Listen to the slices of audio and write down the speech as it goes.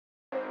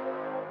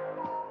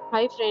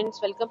Hi friends,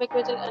 welcome back to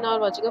my channel and are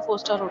watching a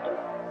 4-star hotel.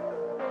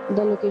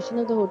 The location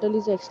of the hotel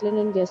is excellent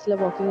and guests love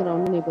walking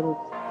around the neighborhood.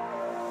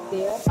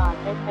 There are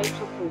 10 types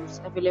of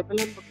rooms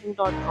available on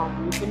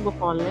booking.com. You can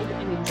book online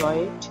and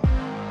enjoy it.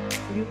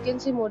 You can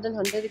see more than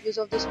 100 reviews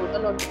of this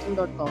hotel on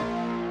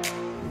booking.com.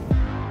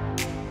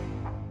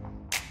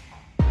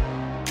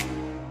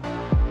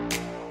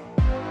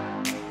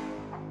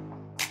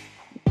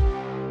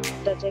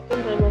 The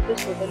check-in time of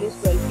this hotel is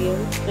 12 pm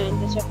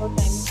and the check-out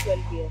time is 12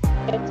 pm.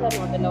 Pets are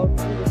not allowed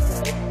in this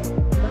hotel.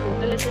 The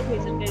hotel accepts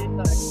major credit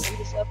cards and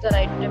reserves the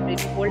right to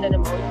temporarily hold an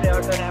amount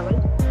prior to arrival.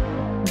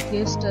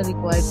 Guests are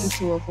required to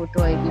show a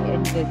photo ID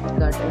and credit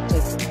card at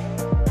check-in.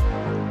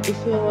 If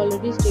you have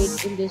already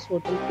stayed in this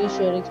hotel, please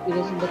share your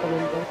experience in the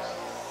comment box.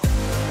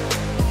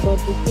 For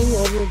booking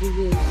or more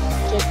details,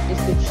 check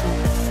description.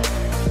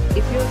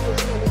 If you are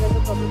facing any kind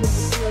of problem with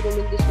booking a room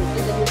in this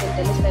hotel, then you can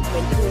tell us by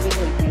commenting, we will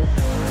help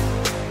you.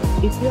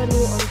 If you are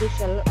new on this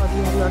channel or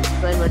you have not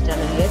subscribed our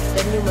channel yet,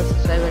 then you must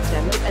subscribe our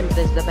channel and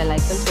press the bell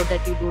icon so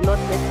that you do not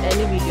miss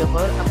any video of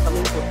our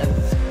upcoming hotel.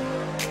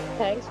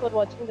 Thanks for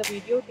watching the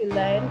video till the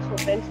end.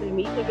 So friends, will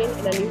meet again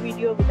in a new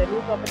video with a new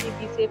property.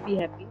 Be safe, be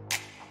happy.